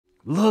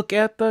Look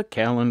at the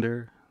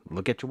calendar.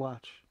 Look at your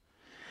watch.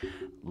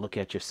 Look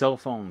at your cell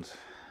phones.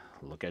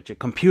 Look at your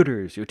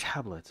computers, your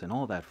tablets, and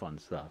all that fun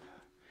stuff.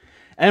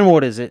 And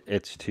what is it?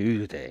 It's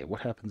Tuesday.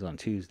 What happens on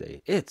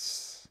Tuesday?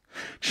 It's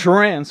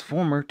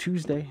Transformer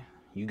Tuesday.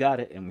 You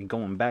got it. And we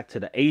going back to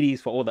the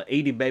 80s for all the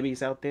 80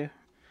 babies out there.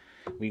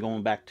 We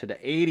going back to the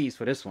 80s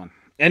for this one.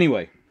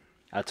 Anyway,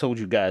 I told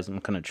you guys I'm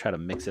going to try to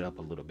mix it up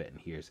a little bit. And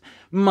here's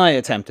my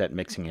attempt at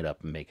mixing it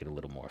up and make it a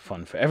little more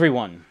fun for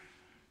everyone.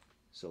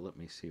 So let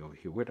me see over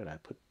here. Where did I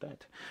put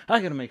that?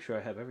 I got to make sure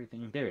I have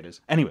everything. There it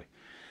is. Anyway,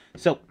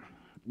 so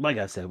like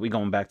I said, we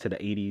going back to the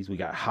 80s. We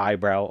got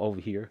Highbrow over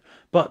here.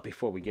 But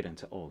before we get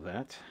into all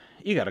that,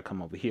 you got to come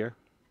over here.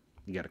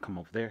 You got to come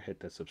over there, hit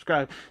that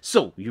subscribe,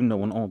 so you know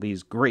when all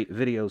these great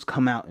videos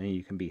come out and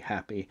you can be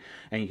happy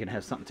and you can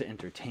have something to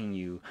entertain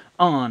you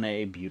on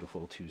a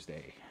beautiful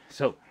Tuesday.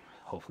 So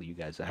hopefully you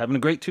guys are having a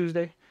great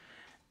Tuesday.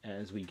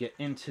 As we get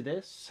into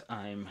this,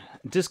 I'm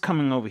just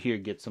coming over here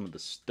to get some of the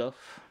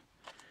stuff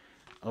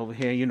over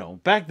here. You know,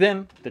 back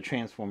then, the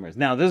Transformers.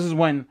 Now, this is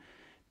when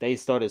they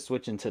started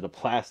switching to the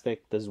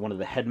plastic. This is one of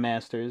the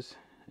headmasters.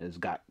 It's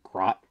got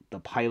Grot, the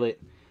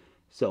pilot.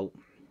 So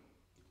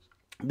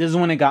this is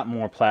when it got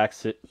more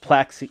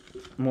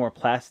more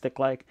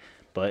plastic-like,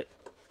 but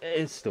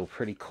it's still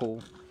pretty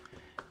cool.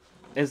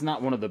 It's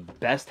not one of the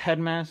best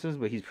headmasters,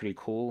 but he's pretty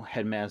cool.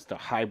 Headmaster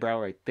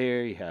Highbrow right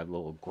there. You have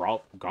little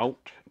Grout.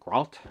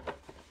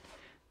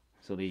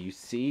 So there you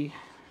see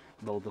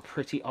the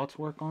pretty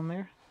artwork on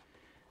there.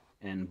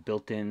 And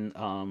built-in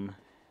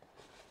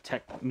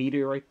tech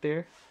meter right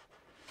there.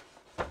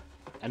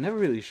 I never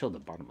really showed the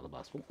bottom of the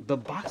box. The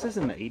boxes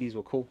in the 80s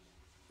were cool.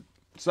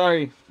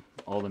 Sorry,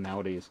 all the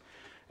nowadays.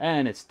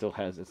 And it still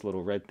has its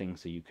little red thing,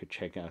 so you could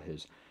check out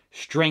his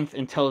strength,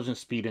 intelligence,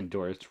 speed,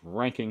 endurance,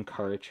 ranking,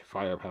 courage,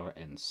 firepower,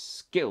 and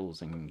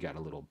skills. And you got a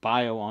little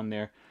bio on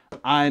there.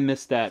 I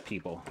miss that,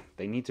 people.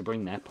 They need to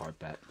bring that part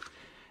back.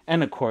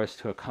 And, of course,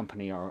 to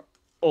accompany our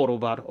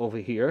Autobot over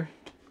here.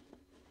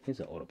 He's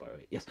an Autobot,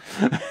 right? Yes.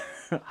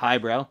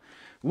 Highbrow.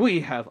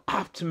 We have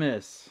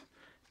Optimus.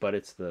 But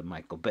it's the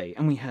Michael Bay.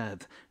 And we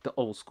have the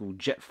old school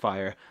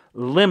Jetfire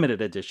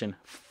limited edition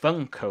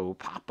Funko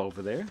Pop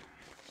over there.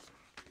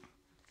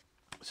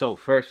 So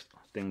first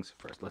things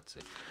first, let's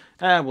see.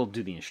 We'll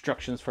do the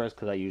instructions first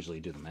because I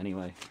usually do them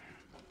anyway.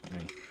 Let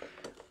me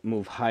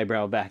move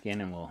Highbrow back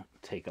in and we'll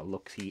take a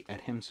look-see at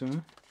him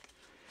soon.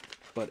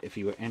 But if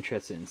you were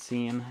interested in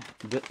seeing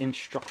the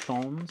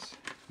instructions,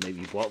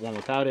 maybe you bought one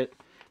without it,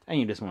 and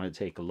you just want to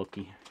take a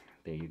looky,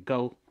 there you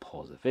go.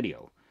 Pause the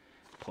video.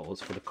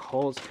 Pause for the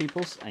cause,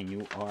 peoples, and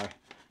you are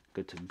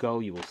good to go.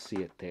 You will see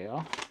it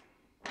there.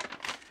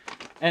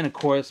 And of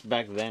course,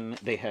 back then,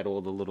 they had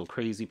all the little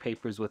crazy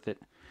papers with it.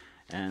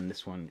 And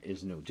this one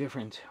is no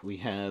different. We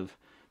have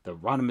the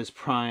Rodimus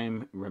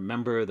Prime,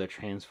 Remember the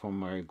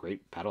Transformer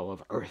Great Battle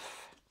of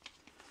Earth.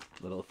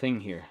 Little thing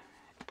here.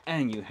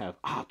 And you have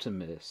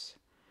Optimus.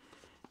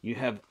 You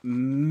have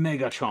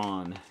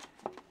Megatron.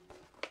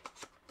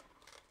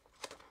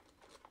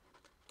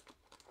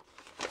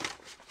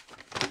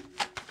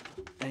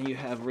 And you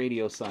have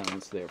radio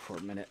silence there for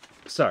a minute.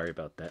 Sorry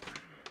about that.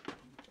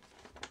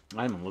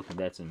 I haven't looked at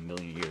that in a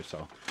million years,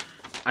 so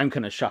I'm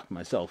kind of shocked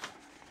myself.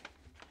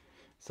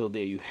 So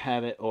there you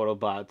have it,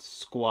 Autobots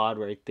squad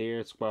right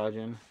there,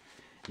 squadron.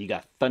 You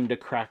got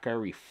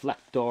Thundercracker,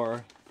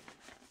 Reflector.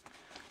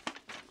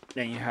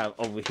 Then you have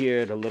over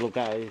here the little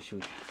guys.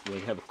 We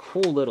have a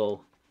cool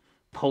little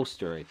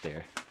poster right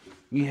there.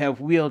 You have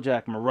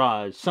Wheeljack,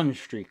 Mirage,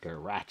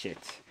 Sunstreaker,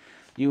 Ratchet.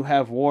 You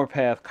have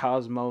Warpath,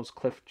 Cosmos,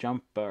 Cliff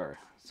Jumper.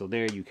 So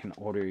there you can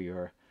order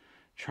your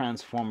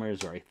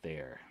Transformers right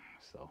there.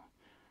 So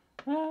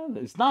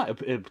it's not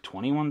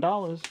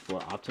 $21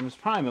 for Optimus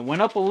Prime. It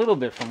went up a little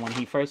bit from when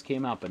he first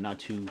came out, but not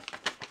too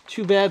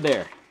bad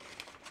there.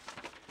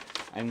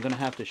 I'm gonna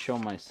have to show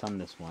my son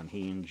this one.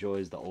 He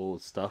enjoys the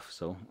old stuff,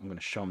 so I'm gonna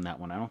show him that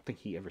one. I don't think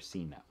he ever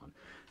seen that one.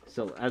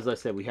 So as I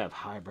said, we have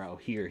Highbrow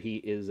here. He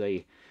is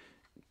a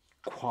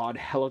quad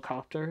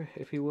helicopter,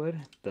 if you would.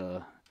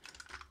 The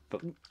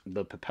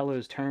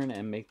propellers turn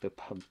and make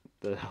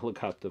the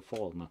helicopter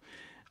fall. No.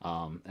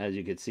 As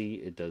you can see,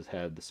 it does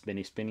have the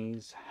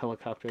spinnies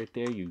helicopter right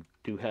there. You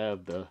do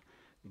have the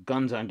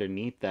guns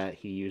underneath that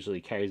he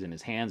usually carries in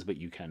his hands, but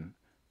you can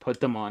put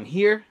them on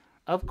here,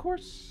 of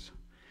course.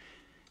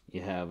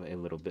 You have a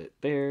little bit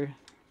there.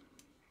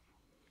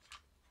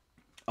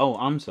 Oh,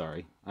 I'm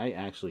sorry. I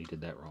actually did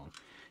that wrong.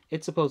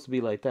 It's supposed to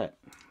be like that.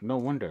 No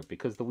wonder,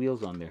 because the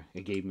wheel's on there.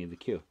 It gave me the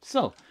cue.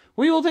 So,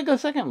 we will take a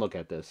second look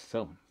at this.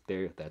 So,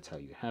 there, that's how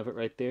you have it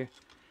right there.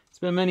 It's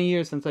been many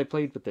years since I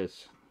played with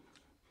this.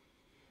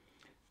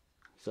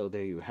 So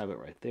there you have it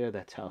right there.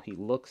 That's how he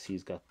looks.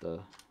 He's got the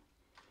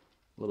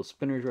little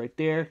spinners right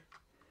there.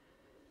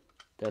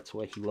 That's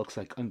what he looks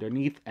like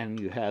underneath. And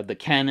you have the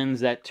cannons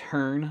that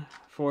turn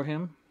for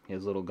him.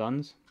 His little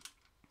guns.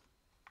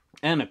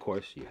 And of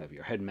course, you have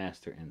your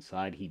headmaster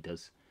inside. He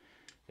does,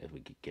 if we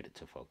could get it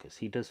to focus,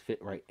 he does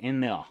fit right in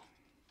there.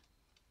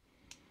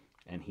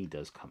 And he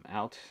does come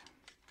out.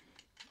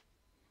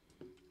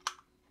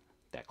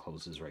 That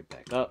closes right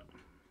back up.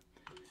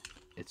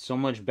 It's so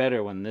much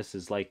better when this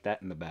is like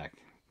that in the back.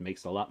 It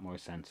makes a lot more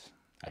sense.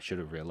 I should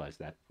have realized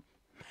that.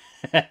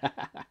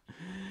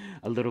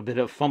 A little bit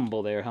of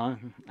fumble there, huh?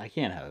 I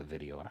can't have a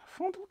video.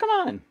 Come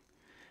on.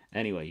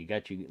 Anyway, you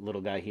got your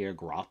little guy here,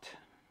 Grot.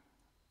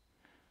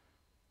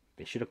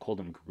 They should have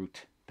called him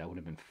Groot. That would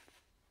have been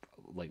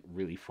like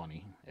really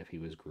funny if he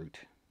was Groot.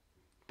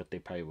 But they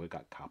probably would have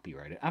got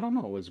copyrighted. I don't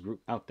know, was Groot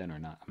out then or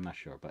not? I'm not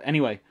sure. But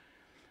anyway,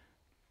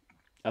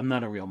 I'm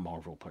not a real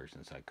Marvel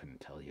person, so I couldn't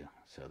tell you.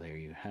 So there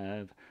you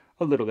have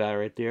a little guy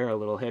right there, a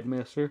little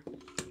headmaster.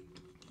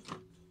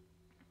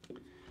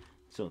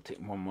 So take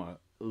one more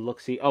look.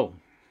 See, oh,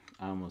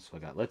 I almost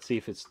forgot. Let's see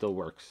if it still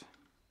works.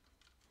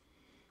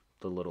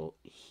 The little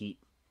heat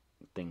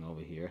thing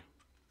over here.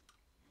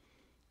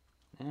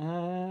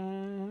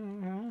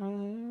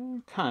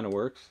 Kind of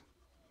works.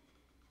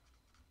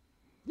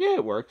 Yeah,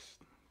 it works.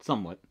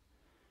 Somewhat.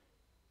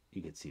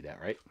 You can see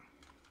that, right?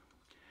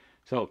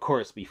 So, of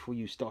course, before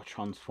you start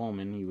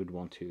transforming, you would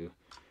want to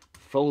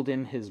fold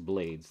in his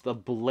blades. The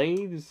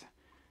blades,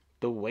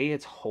 the way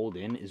it's held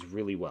in is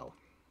really well.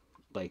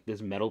 Like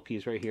this metal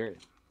piece right here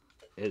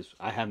is,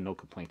 I have no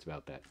complaints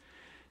about that.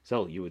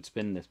 So, you would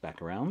spin this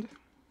back around.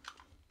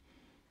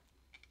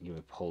 You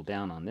would pull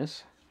down on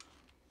this.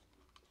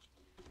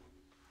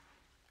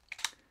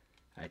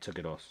 I took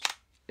it off.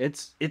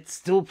 It's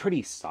still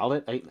pretty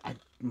solid. I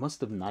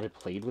must have not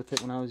played with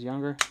it when I was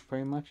younger,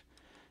 very much.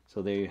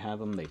 So there you have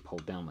them. They pull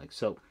down like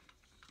so.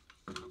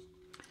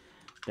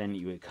 Then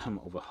you would come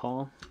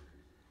overhaul.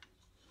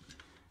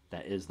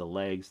 That is the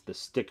legs. The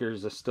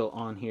stickers are still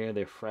on here.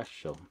 They're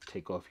fresh. So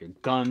take off your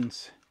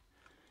guns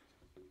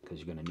because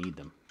you're going to need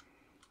them.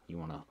 You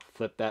want to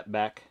flip that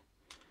back.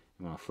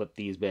 You want to flip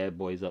these bad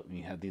boys up, and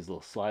you have these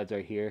little slides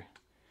right here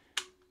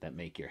that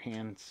make your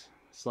hands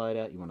slide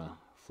out. You want to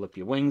flip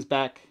your wings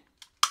back.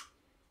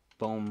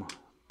 Boom,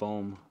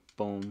 boom,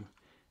 boom.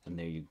 And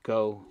there you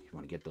go. You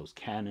want to get those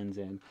cannons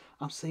in.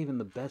 I'm saving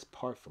the best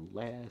part for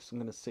last. I'm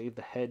going to save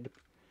the head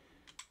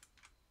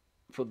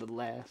for the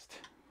last.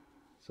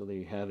 So there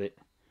you have it.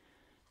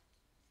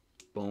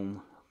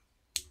 Boom,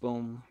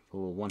 boom. A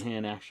little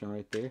one-hand action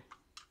right there.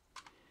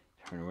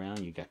 Turn around.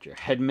 You got your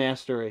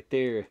headmaster right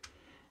there.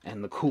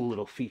 And the cool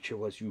little feature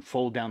was you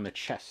fold down the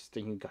chest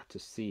and you got to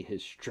see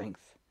his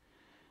strength.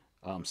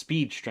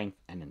 Speed, strength,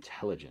 and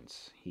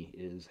intelligence. He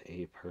is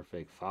a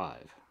perfect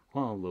 5.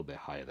 Well, a little bit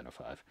higher than a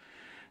 5.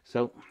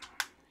 So,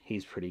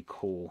 he's pretty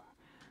cool.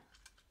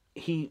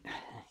 He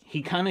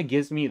kind of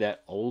gives me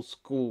that old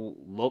school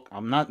look.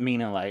 I'm not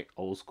meaning like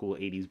old school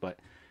 80s, but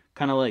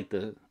kind of like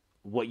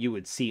what you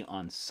would see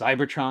on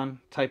Cybertron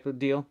type of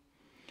deal.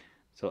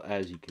 So,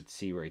 as you can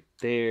see right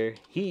there,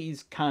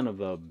 he's kind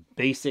of a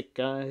basic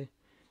guy.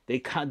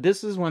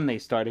 This is when they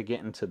started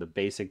getting to the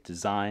basic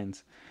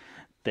designs.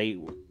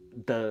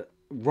 The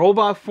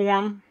robot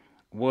form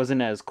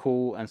wasn't as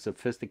cool and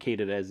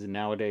sophisticated as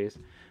nowadays,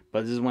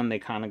 but this is when they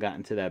kind of got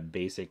into that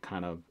basic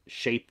kind of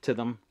shape to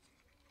them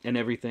and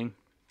everything.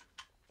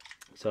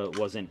 So it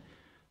wasn't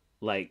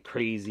like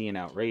crazy and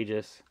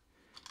outrageous,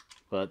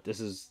 but this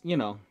is, you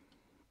know,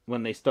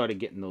 when they started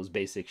getting those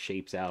basic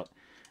shapes out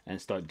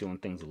and start doing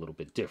things a little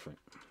bit different.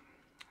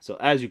 So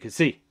as you can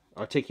see,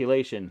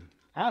 articulation,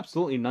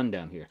 absolutely none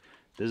down here.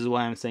 This is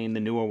why I'm saying the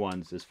newer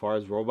ones, as far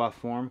as robot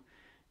form,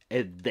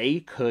 if they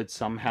could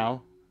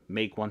somehow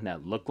make one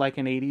that looked like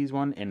an 80s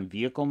one in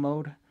vehicle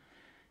mode,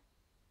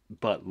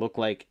 but look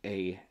like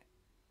a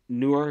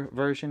newer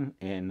version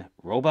in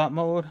robot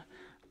mode,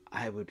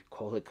 I would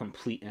call it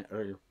complete and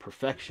utter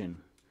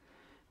perfection,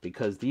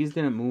 because these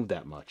didn't move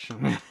that much.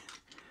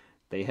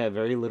 They have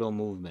very little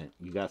movement.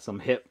 You got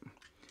some hip,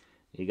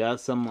 you got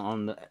some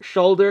on the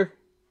shoulder,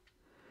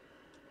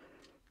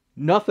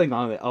 nothing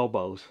on the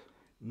elbows,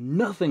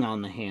 nothing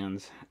on the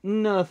hands,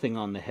 nothing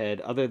on the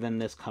head other than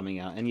this coming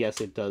out. And yes,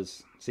 it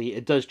does. See,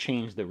 it does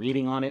change the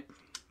reading on it.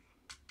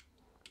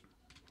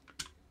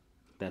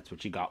 That's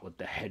what you got with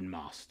the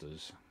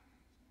headmasters.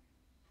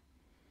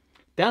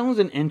 That was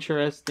an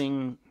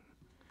interesting...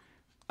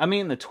 I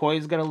mean, the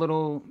toys got a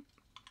little,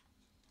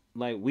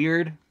 like,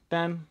 weird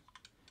then.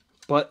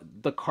 But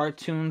the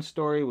cartoon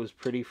story was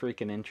pretty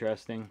freaking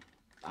interesting,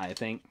 I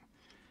think.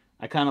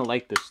 I kind of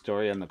like the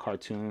story on the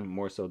cartoon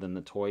more so than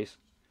the toys.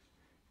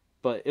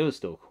 But it was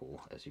still cool,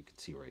 as you can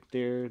see right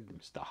there.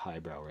 There's the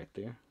highbrow right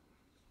there.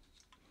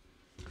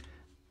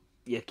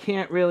 You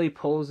can't really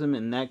pose him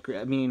in that...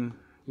 I mean,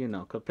 you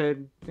know,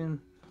 compared... There's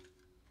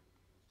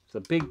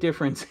a big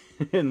difference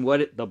in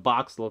what the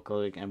box looks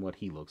like and what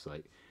he looks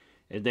like.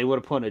 If they would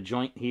have put a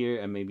joint here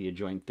and maybe a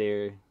joint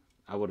there,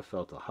 I would have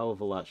felt a hell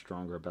of a lot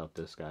stronger about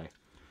this guy.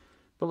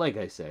 But like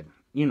I said,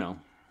 you know,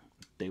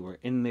 they were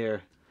in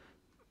their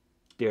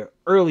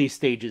early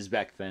stages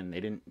back then.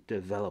 They didn't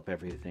develop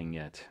everything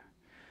yet.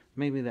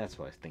 Maybe that's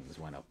why things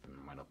went up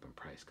in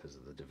price, because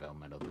of the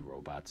development of the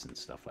robots and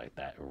stuff like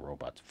that, or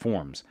robots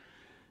forms.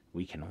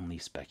 We can only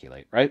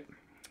speculate, right?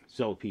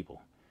 So,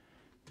 people,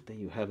 there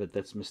you have it.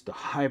 That's Mr.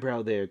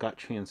 Highbrow there. Got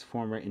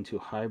Transformer into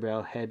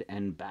Highbrow head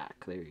and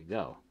back. There you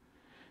go.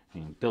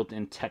 And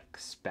built-in tech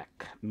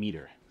spec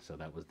meter. So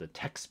that was the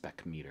tech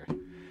spec meter.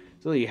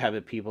 So there you have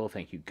it, people.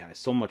 Thank you guys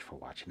so much for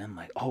watching. And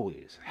like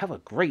always, have a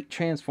great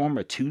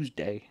Transformer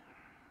Tuesday.